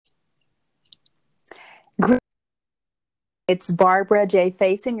It's Barbara J.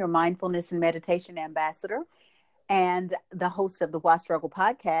 Faison, your mindfulness and meditation ambassador, and the host of the Why Struggle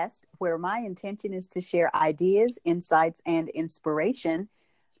podcast, where my intention is to share ideas, insights, and inspiration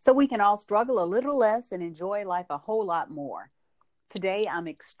so we can all struggle a little less and enjoy life a whole lot more. Today, I'm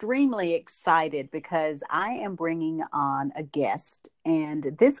extremely excited because I am bringing on a guest, and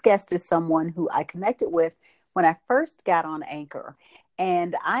this guest is someone who I connected with when I first got on Anchor.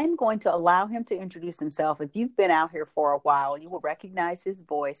 And I'm going to allow him to introduce himself. If you've been out here for a while, you will recognize his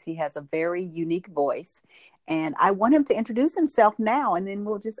voice. He has a very unique voice. And I want him to introduce himself now, and then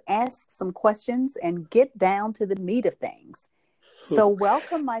we'll just ask some questions and get down to the meat of things. So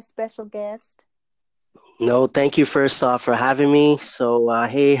welcome, my special guest. No, thank you first off for having me.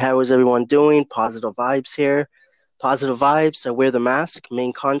 Hey, how is everyone doing? Positive vibes here. Positive vibes, I wear the mask.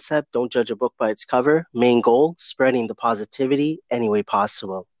 Main concept, don't judge a book by its cover. Main goal, spreading the positivity any way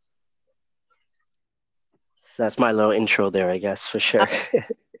possible. So that's my little intro there, I guess, for sure.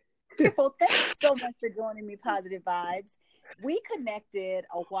 Wonderful. Thank you so much for joining me, Positive Vibes. We connected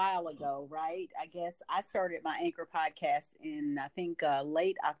a while ago, right? I guess I started my Anchor podcast in, I think,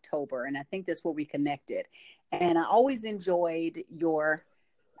 late October, and I think that's where we connected. And I always enjoyed your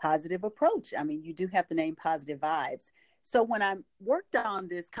positive approach. I mean, you do have the name Positive Vibes. So when I worked on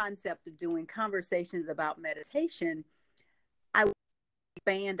this concept of doing conversations about meditation, I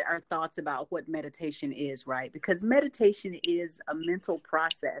expand our thoughts about what meditation is, right? Because meditation is a mental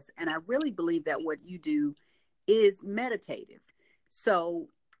process. And I really believe that what you do is meditative. So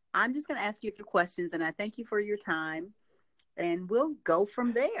I'm just going to ask you a few questions, and I thank you for your time, and we'll go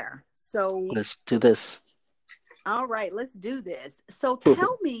from there. So let's do this. All right, let's do this. So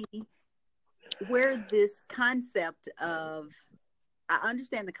tell me where this concept of, I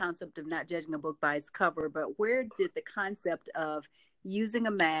understand the concept of not judging a book by its cover, but where did the concept of using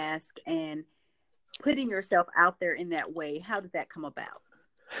a mask and putting yourself out there in that way, how did that come about?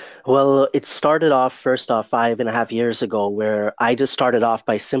 Well, it started off, first off, 5.5 years ago, where I just started off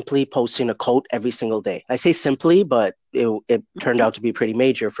by simply posting a quote every single day. I say simply, but it turned out to be pretty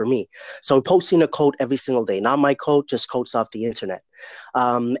major for me. So posting a quote every single day, not my quote, just quotes off the internet.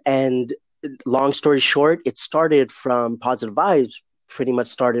 And long story short, it started from Positive Vibes, pretty much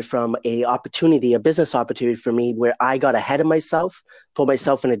started from a business opportunity for me where I got ahead of myself, put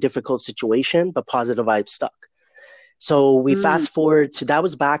myself in a difficult situation, but Positive Vibes stuck. So we fast forward to, that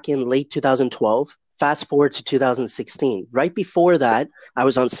was back in late 2012, fast forward to 2016. Right before that, I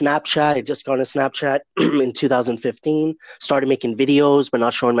was on Snapchat. I just got on Snapchat in 2015, started making videos, but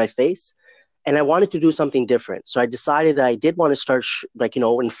not showing my face. And I wanted to do something different. So I decided that I did want to start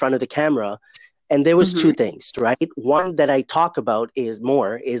in front of the camera. And there was two things, right? One that I talk about is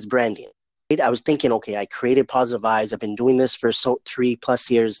branding. I was thinking, okay, I created Positive Vibes. I've been doing this for 3+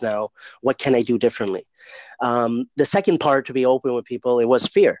 years now. What can I do differently? The second part, to be open with people, it was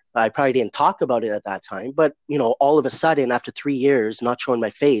fear. I probably didn't talk about it at that time, but all of a sudden, after 3 years not showing my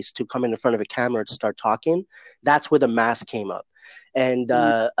face, to come in front of a camera to start talking, that's where the mask came up. And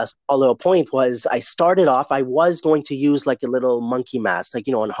a little point was, I started off, I was going to use like a little monkey mask,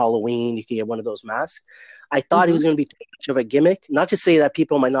 on Halloween, you could get one of those masks. I thought it was going to be too much of a gimmick. Not to say that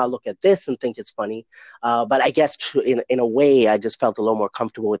people might not look at this and think it's funny, but I guess in a way, I just felt a little more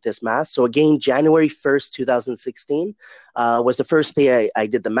comfortable with this mask. So again, January 1st, 2016 was the first day I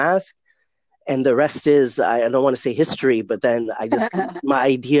did the mask. And the rest is, I don't want to say history, but then my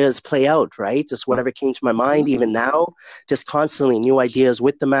ideas play out, right? Just whatever came to my mind, even now, just constantly new ideas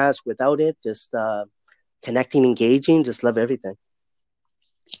with the mask, without it, just connecting, engaging, just love everything.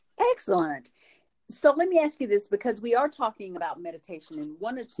 Excellent. So let me ask you this, because we are talking about meditation, and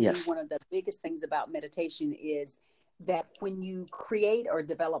one of the biggest things about meditation is that when you create or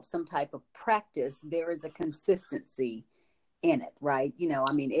develop some type of practice, there is a consistency in it, right?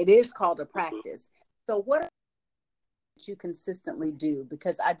 It is called a practice. So what you consistently do?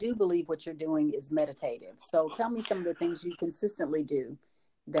 Because I do believe what you're doing is meditative. So tell me some of the things you consistently do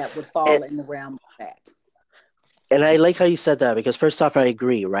that would fall in the realm of that. And I like how you said that, because first off, I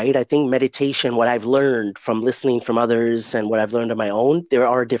agree, right? I think meditation, what I've learned from listening from others and what I've learned on my own, there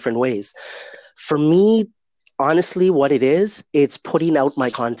are different ways. For me, honestly, what it is, it's putting out my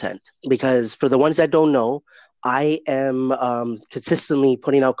content. Because for the ones that don't know, I am consistently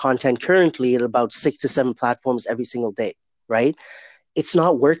putting out content currently at about 6 to 7 platforms every single day, right? It's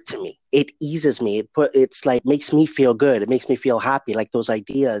not work to me. It eases me. It's like makes me feel good. It makes me feel happy, like those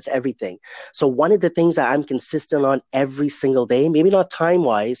ideas, everything. So one of the things that I'm consistent on every single day, maybe not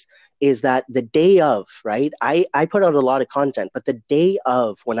time-wise, is that the day of, right? I put out a lot of content, but the day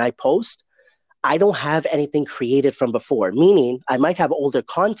of when I post, I don't have anything created from before, meaning I might have older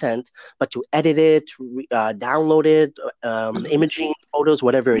content, but to edit it, download it, imaging, photos,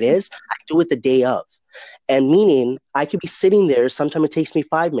 whatever it is, I do it the day of. And meaning I could be sitting there. Sometimes it takes me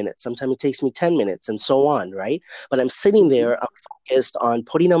 5 minutes, sometimes it takes me 10 minutes, and so on, right? But I'm sitting there, I'm focused on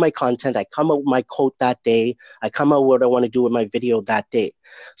putting out my content. I come up with my quote that day. I come out with what I want to do with my video that day.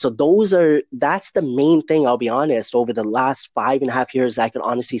 So that's the main thing, I'll be honest, over the last 5.5 years, I can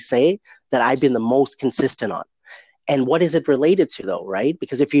honestly say that I've been the most consistent on. And what is it related to though, right?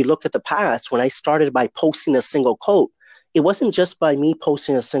 Because if you look at the past, when I started by posting a single quote, it wasn't just by me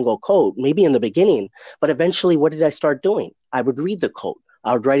posting a single quote, maybe in the beginning, but eventually what did I start doing? I would read the quote.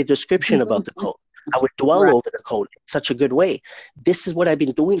 I would write a description about the quote. I would dwell over the quote in such a good way. This is what I've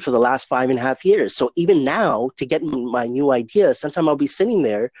been doing for the last 5.5 years. So even now, to get my new ideas, sometimes I'll be sitting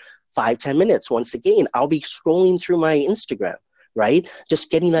there 5-10 minutes. Once again, I'll be scrolling through my Instagram, right?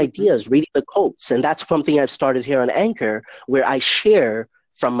 Just getting ideas, reading the quotes. And that's something I've started here on Anchor, where I share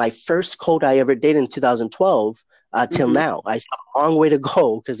from my first quote I ever did in 2012 till now. I still have a long way to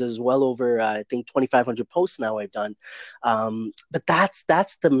go because there's well over, I think, 2,500 posts now I've done. But that's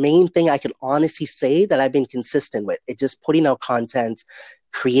the main thing I can honestly say that I've been consistent with. It's just putting out content,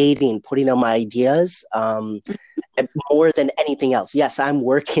 putting out my ideas, more than anything else. Yes, I'm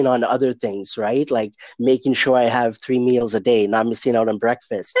working on other things, right? Like making sure I have 3 meals a day, not missing out on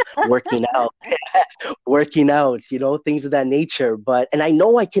breakfast, working out, things of that nature. And I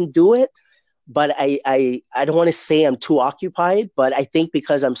know I can do it, but I don't want to say I'm too occupied, but I think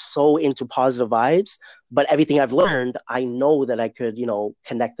because I'm so into positive vibes, but everything I've learned, I know that I could,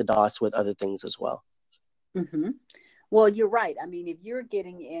 connect the dots with other things as well. Mm-hmm. Well, you're right. I mean, if you're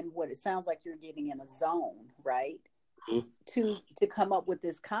getting in what it sounds like you're getting in a zone, right? Mm-hmm. To come up with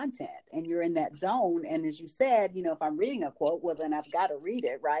this content, and you're in that zone. And as you said, if I'm reading a quote, well, then I've got to read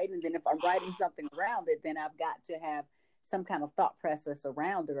it, right? And then if I'm writing something around it, then I've got to have some kind of thought process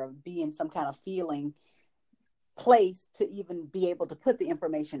around it, or be in some kind of feeling place to even be able to put the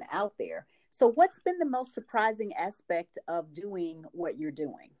information out there. So what's been the most surprising aspect of doing what you're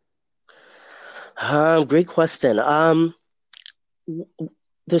doing? Great question.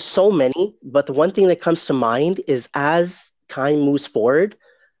 There's so many, but the one thing that comes to mind is as time moves forward,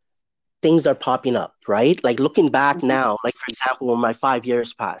 things are popping up, right? Like looking back now, like for example, when my 5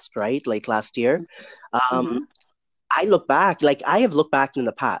 years passed, right? Like last year, I look back, like I have looked back in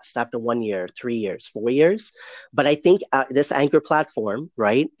the past after 1 year, 3 years, 4 years, but I think this Anchor platform,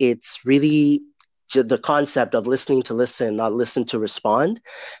 right? It's really the concept of listening to listen, not listen to respond,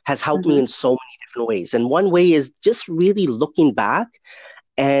 has helped me in so many different ways. And one way is just really looking back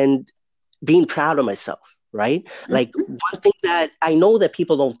and being proud of myself, right? Like one thing that I know that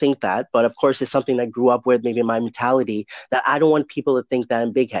people don't think that, but of course it's something I grew up with, maybe my mentality, that I don't want people to think that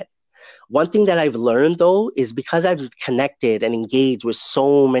I'm big-headed. One thing that I've learned though is because I've connected and engaged with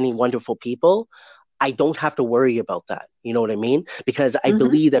so many wonderful people, I don't have to worry about that. You know what I mean? Because I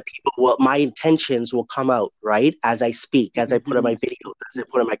believe that my intentions will come out, right? As I speak, as I put on my videos, as I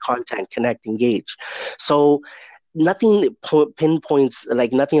put on my content, connect, engage. So nothing pinpoints,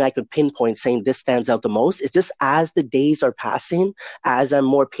 like nothing I could pinpoint saying this stands out the most. It's just as the days are passing, as I'm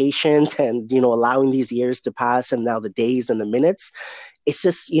more patient and, allowing these years to pass, and now the days and the minutes, it's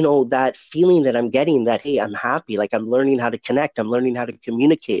just, that feeling that I'm getting that, hey, I'm happy. Like I'm learning how to connect. I'm learning how to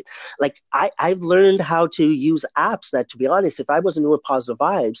communicate. Like I've learned how to use apps that, to be honest, if I wasn't doing Positive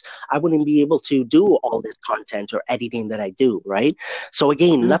Vibes, I wouldn't be able to do all this content or editing that I do, right? So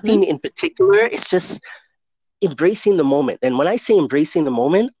again, nothing in particular. It's just embracing the moment. And when I say embracing the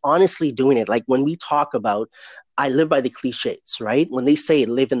moment, honestly doing it. Like when we talk about, I live by the cliches, right? When they say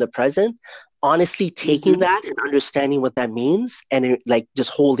live in the present, honestly taking that and understanding what that means, and like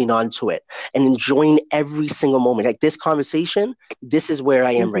just holding on to it and enjoying every single moment. Like this conversation, this is where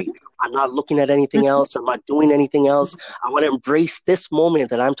I am right now. I'm not looking at anything else. I'm not doing anything else. I want to embrace this moment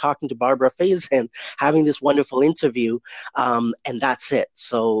that I'm talking to Barbara Faison, having this wonderful interview. And that's it.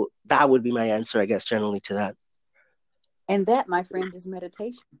 So that would be my answer, I guess, generally to that. And that, my friend, is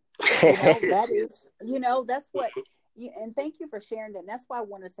meditation. That is, that's what, and thank you for sharing that. And that's why I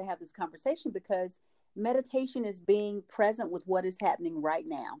want us to have this conversation, because meditation is being present with what is happening right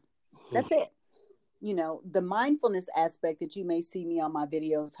now. That's it. The mindfulness aspect that you may see me on my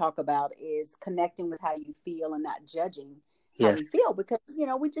videos talk about is connecting with how you feel and not judging how we feel, because,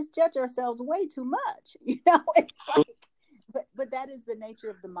 we just judge ourselves way too much. It's like, But that is the nature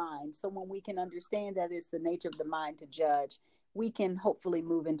of the mind. So when we can understand that it's the nature of the mind to judge, we can hopefully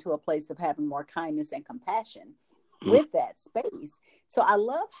move into a place of having more kindness and compassion with that space. So I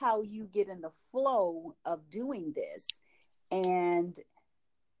love how you get in the flow of doing this. And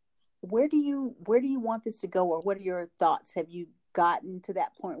where do you want this to go, or what are your thoughts? Have you gotten to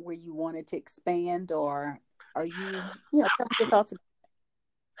that point where you wanted to expand, or are you tell me your thoughts.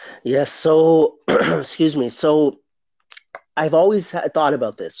 Yes. So, excuse me. So, I've always thought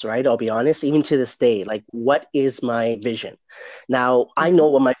about this, right? I'll be honest, even to this day, like, what is my vision? Now, I Mm-hmm, know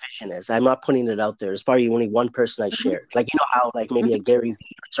what my vision is. I'm not putting it out there. It's probably only one person I mm-hmm, shared. Like, you know how, like, maybe a Gary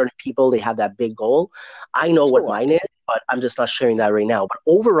Vee or certain people, they have that big goal. I know what sure. mine is, but I'm just not sharing that right now. But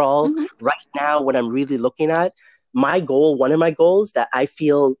overall, Mm-hmm, right now, what I'm really looking at, my goal, one of my goals that I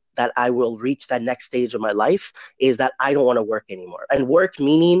feel that I will reach that next stage of my life is that I don't want to work anymore. And work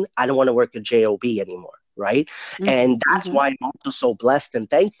meaning I don't want to work a job anymore. Right. mm-hmm, And that's mm-hmm, why I'm also so blessed and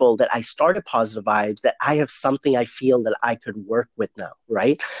thankful that I started Positive Vibes, that I have something I feel that I could work with now,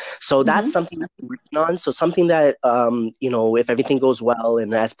 right? So that's mm-hmm. something that I'm working on. So something that, if everything goes well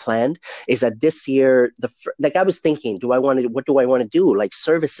and as planned, is that this year, like I was thinking, what do I want to do? Like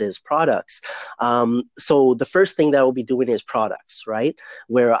services, products. So the first thing that I will be doing is products, right?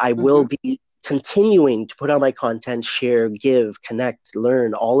 Where I will Mm-hmm. be continuing to put out my content, share, give, connect,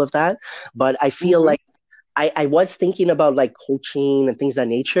 learn, all of that. But I feel Mm-hmm. like I was thinking about like coaching and things of that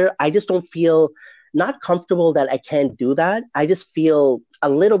nature. I just don't feel not comfortable that I can't do that. I just feel a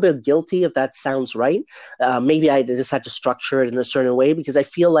little bit guilty, if that sounds right. Maybe I just had to structure it in a certain way because I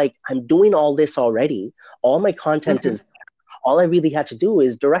feel like I'm doing all this already. All my content Mm-hmm. is, all I really had to do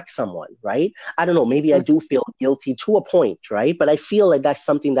is direct someone, right? I don't know. Maybe I do feel guilty to a point, right? But I feel like that's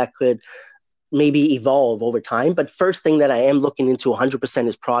something that could maybe evolve over time. But first thing that I am looking into 100%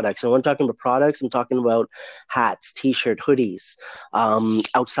 is products. And when I'm talking about products, I'm talking about hats, t-shirt, hoodies,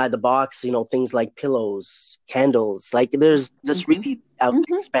 outside the box, things like pillows, candles. Like there's just Mm-hmm. really out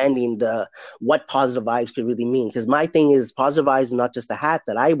Mm-hmm. expanding the what positive vibes could really mean. Because my thing is positive vibes is not just a hat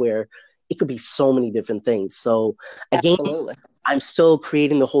that I wear. It could be so many different things. So again, Absolutely. I'm still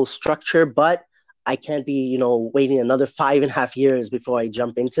creating the whole structure, but I can't be, waiting another 5.5 years before I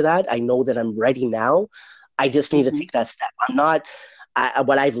jump into that. I know that I'm ready now. I just need to Mm-hmm. take that step. I'm not,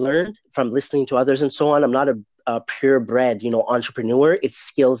 what I've learned from listening to others and so on, I'm not a purebred, entrepreneur. It's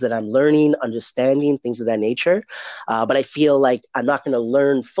skills that I'm learning, understanding, things of that nature. But I feel like I'm not going to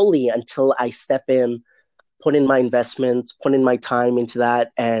learn fully until I step in, put in my investment, put in my time into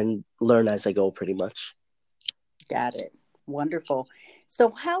that, and learn as I go, pretty much. Got it. Wonderful.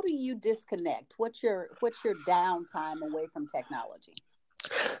 So how do you disconnect? What's your downtime away from technology?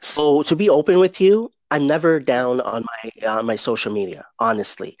 So to be open with you, I'm never down on my social media,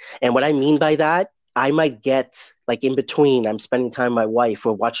 honestly. And what I mean by that, I might get like in between, I'm spending time with my wife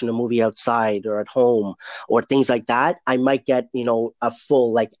or watching a movie outside or at home or things like that. I might get, a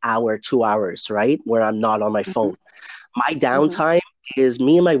full like hour, 2 hours, right? Where I'm not on my Mm-hmm. phone. My Mm-hmm. downtime is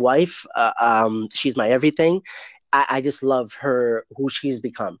me and my wife. She's my everything. I just love her, who she's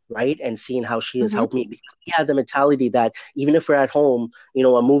become, right? And seeing how she has Mm-hmm. helped me. Because we have the mentality that even if we're at home,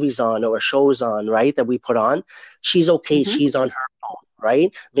 a movie's on or a show's on, right? That we put on, she's okay. Mm-hmm. She's on her phone,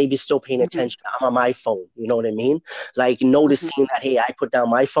 right? Maybe still paying Mm-hmm. attention. I'm on my phone. You know what I mean? Like Mm-hmm. noticing that, hey, I put down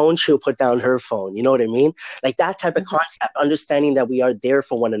my phone, she'll put down her phone. You know what I mean? Like that type of Mm-hmm. concept, understanding that we are there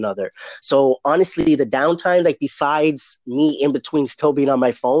for one another. So honestly, the downtime, like besides me in between still being on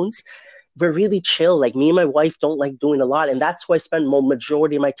my phones, we're really chill. Like me and my wife don't like doing a lot, and that's who I spend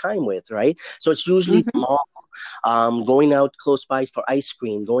majority of my time with, right? So it's usually the Mm-hmm. mall, going out close by for ice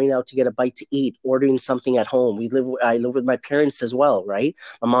cream, going out to get a bite to eat, ordering something at home. I live with my parents as well, right?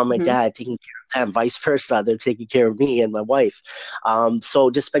 My mom, my Mm-hmm. dad, taking care of them, vice versa. They're taking care of me and my wife. So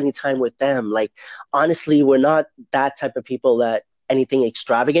just spending time with them. Like honestly, we're not that type of people that anything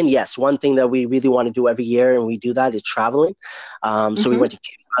extravagant. Yes, one thing that we really want to do every year, and we do that, is traveling. So we Mm-hmm. went to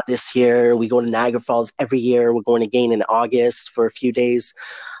Cuba this year. We go to Niagara Falls every year. We're going again in August for a few days.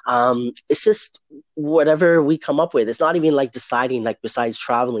 It's just whatever we come up with. It's not even like deciding, like besides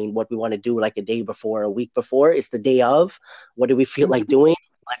traveling, what we want to do like a day before, a week before. It's the day of. What do we feel like Mm-hmm. doing?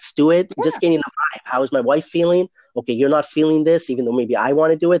 Let's do it. Just Yeah. getting the vibe. How is my wife feeling? Okay, you're not feeling this, even though maybe I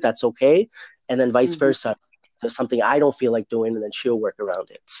want to do it. That's okay. And then vice Mm-hmm. versa. There's something I don't feel like doing, and then she'll work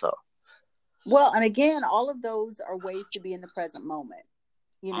around it. So. Well, and again, all of those are ways to be in the present moment.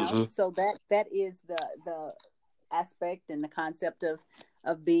 Mhm. So that is the aspect and the concept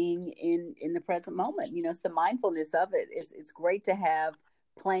of being in the present moment. It's the mindfulness of it. It's great to have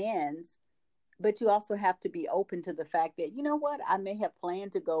plans, but you also have to be open to the fact that, what, I may have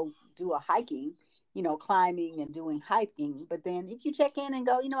planned to go do a hiking, climbing and doing hiking, but then if you check in and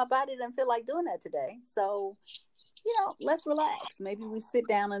go, my body doesn't feel like doing that today, so let's relax. Maybe we sit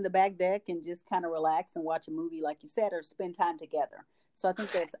down in the back deck and just kind of relax and watch a movie, like you said, or spend time together. So I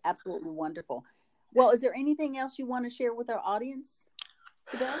think that's absolutely wonderful. Well, is there anything else you want to share with our audience?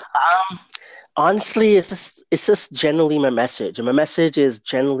 today? Um, Honestly, it's just generally my message, and my message is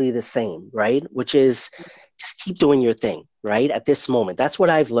generally the same, right? Which is just keep doing your thing, right? At this moment, that's what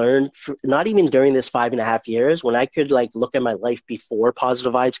I've learned. Not even during this 5.5 years, when I could like look at my life before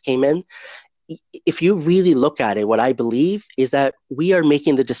Positive Vibes came in. If you really look at it, what I believe is that we are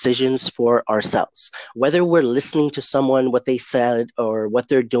making the decisions for ourselves, whether we're listening to someone, what they said, or what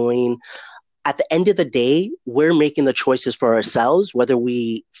they're doing. At the end of the day, we're making the choices for ourselves, whether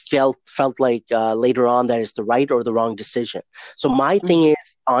we felt like later on that is the right or the wrong decision. So my thing Mm-hmm.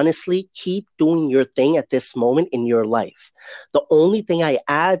 is, honestly, keep doing your thing at this moment in your life. The only thing I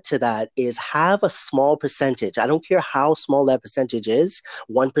add to that is have a small percentage. I don't care how small that percentage is,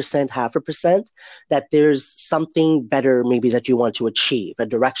 1%, half a percent, that there's something better maybe that you want to achieve, a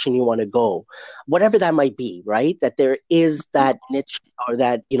direction you want to go, whatever that might be, right? That there is that niche or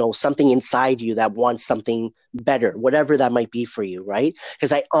that, something inside you that wants something better, whatever that might be for you, right?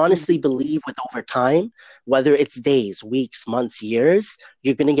 Because I honestly Mm-hmm. believe with over time, whether it's days, weeks, months, years,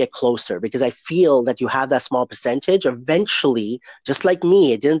 you're going to get closer because I feel that you have that small percentage. Eventually, just like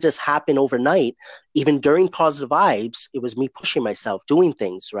me, it didn't just happen overnight. Even during Positive Vibes, it was me pushing myself, doing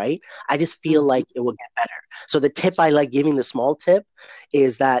things, right? I just feel Mm-hmm. like it will get better. So the tip I like giving, the small tip,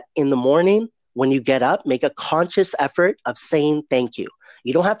 is that in the morning, when you get up, make a conscious effort of saying thank you.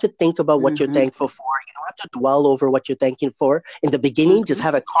 You don't have to think about what you're Mm-hmm. thankful for. You don't have to dwell over what you're thanking for. In the beginning, just Mm-hmm.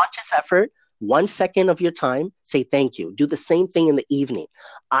 have a conscious effort. 1 second of your time, say thank you. Do the same thing in the evening.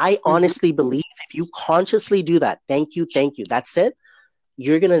 I Mm-hmm. honestly believe if you consciously do that, thank you, that's it.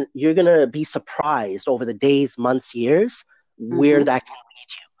 You're gonna be surprised over the days, months, years where Mm-hmm. that can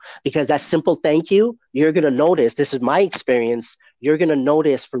lead you. Because that simple thank you, you're gonna notice. This is my experience. You're gonna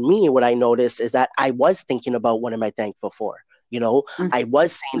notice. For me, what I noticed is that I was thinking about what am I thankful for. You know, I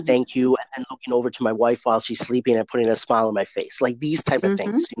was saying Mm-hmm. thank you and then looking over to my wife while she's sleeping and putting a smile on my face, like these type of Mm-hmm.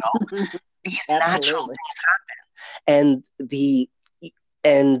 things. These natural Absolutely. things and the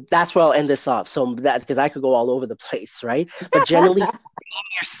and that's where I'll end this off. So that because I could go all over the place, right? But generally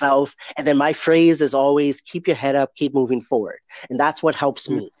yourself. And then my phrase is always keep your head up, keep moving forward. And that's what helps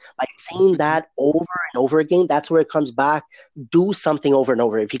me. By saying Mm-hmm. that over and over again, that's where it comes back. Do something over and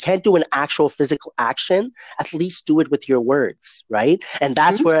over. If you can't do an actual physical action, at least do it with your words, right? And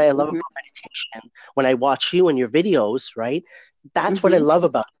that's where I love Mm-hmm. about meditation. When I watch you and your videos, right? That's what I Mm-hmm. love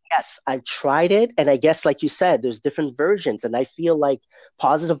about it. Yes, I've tried it, and I guess, like you said, there's different versions, and I feel like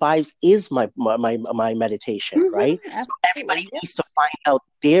Positive Vibes is my meditation, right? Mm-hmm. So everybody Absolutely. Yeah. needs to find out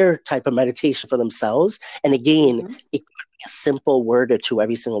their type of meditation for themselves. And again, Mm-hmm. it could be a simple word or two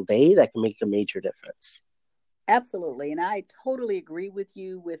every single day that can make a major difference. Absolutely. And I totally agree with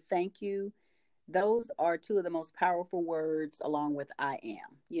you with thank you. Those are two of the most powerful words along with I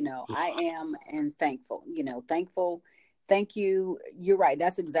am. I am and thankful. Thankful. Thank you. You're right.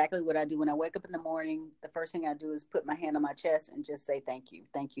 That's exactly what I do when I wake up in the morning. The first thing I do is put my hand on my chest and just say thank you.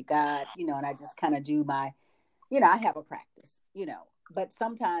 Thank you, God. And I just kind of do my I have a practice, but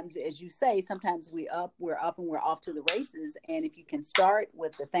sometimes, as you say, sometimes we're up and we're off to the races. And if you can start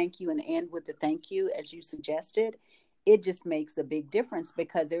with the thank you and end with the thank you, as you suggested, it just makes a big difference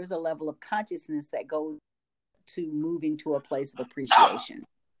because there's a level of consciousness that goes to moving to a place of appreciation.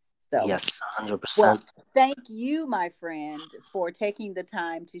 So, Yes, 100%. well, thank you, my friend, for taking the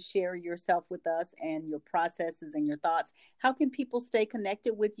time to share yourself with us and your processes and your thoughts. How can people stay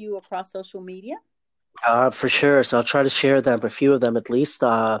connected with you across social media? For sure. So I'll try to share them, a few of them at least.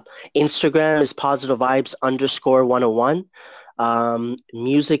 Instagram is positive vibes underscore 101.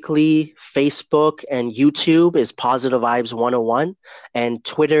 Musically, Facebook and YouTube is positive vibes 101. And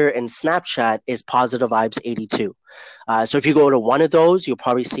Twitter and Snapchat is positive vibes 82. So if you go to one of those, you'll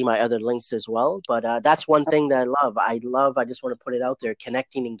probably see my other links as well. But that's one thing that I just want to put it out there,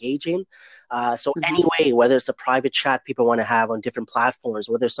 connecting, engaging. So Mhm. anyway, whether it's a private chat people want to have on different platforms,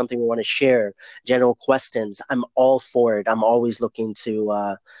 whether it's something we want to share, general questions, I'm all for it. I'm always looking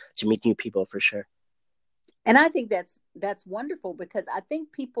to meet new people for sure. And I think that's wonderful because I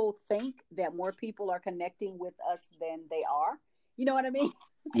think people think that more people are connecting with us than they are. You know what I mean?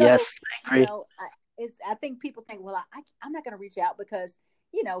 So, Yes, I agree. I think people think, well, I'm not going to reach out because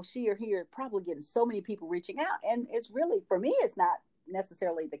she or he are probably getting so many people reaching out, and it's really for me, it's not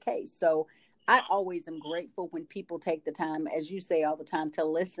necessarily the case. So, I always am grateful when people take the time, as you say all the time, to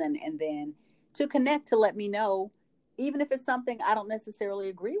listen and then to connect to let me know even if it's something I don't necessarily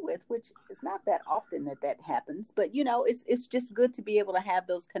agree with, which is not that often that happens. But it's just good to be able to have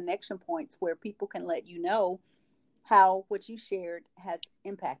those connection points where people can let you know how what you shared has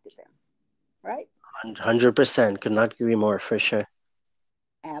impacted them, right? 100%. Could not agree more for sure.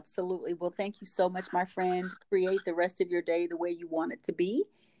 Absolutely. Well, thank you so much, my friend. Create the rest of your day the way you want it to be.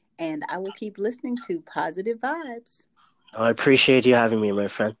 And I will keep listening to Positive Vibes. I appreciate you having me, my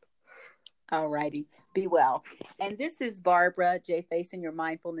friend. All righty. Be well. And this is Barbara J. Faison, your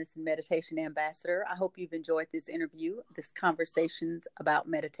mindfulness and meditation ambassador. I hope you've enjoyed this interview, this conversations about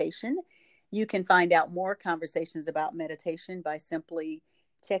meditation. You can find out more conversations about meditation by simply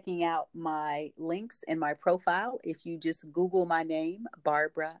checking out my links in my profile. If you just Google my name,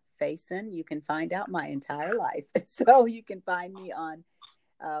 Barbara Faison, you can find out my entire life. So you can find me on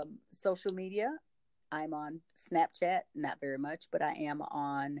social media. I'm on Snapchat, not very much, but I am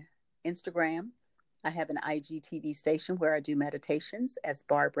on Instagram. I have an IGTV station where I do meditations as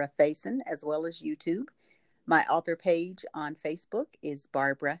Barbara Faison, as well as YouTube. My author page on Facebook is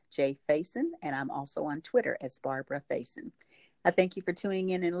Barbara J. Faison, and I'm also on Twitter as Barbara Faison. I thank you for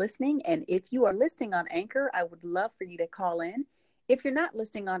tuning in and listening. And if you are listening on Anchor, I would love for you to call in. If you're not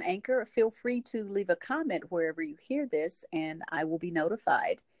listening on Anchor, feel free to leave a comment wherever you hear this, and I will be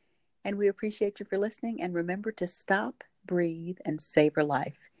notified. And we appreciate you for listening. And remember to stop, breathe, and savor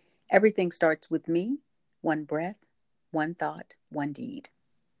life. Everything starts with me. One breath, one thought, one deed.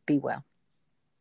 Be well.